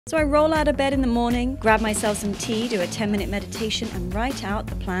So I roll out of bed in the morning, grab myself some tea, do a 10-minute meditation, and write out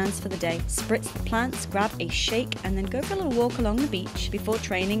the plans for the day. Spritz the plants, grab a shake, and then go for a little walk along the beach before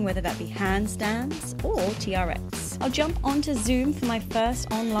training, whether that be handstands or TRX. I'll jump onto Zoom for my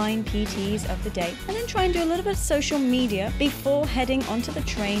first online PTs of the day, and then try and do a little bit of social media before heading onto the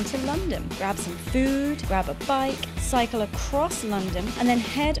train to London. Grab some food, grab a bike, cycle across London, and then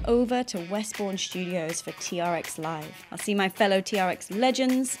head over to Westbourne Studios for TRX Live. I'll see my fellow TRX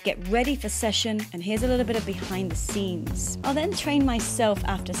legends, get ready for session, and here's a little bit of behind the scenes. I'll then train myself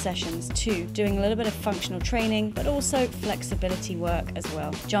after sessions too, doing a little bit of functional training, but also flexibility work as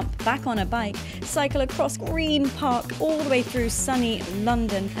well. Jump back on a bike, cycle across Green Park, all the way through sunny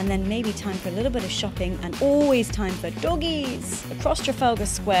London, and then maybe time for a little bit of shopping, and always time for doggies across Trafalgar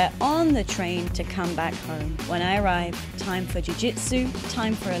Square on the train to come back home. When I arrive, time for jiu-jitsu,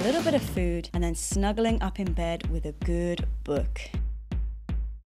 time for a little bit of food, and then snuggling up in bed with a good book.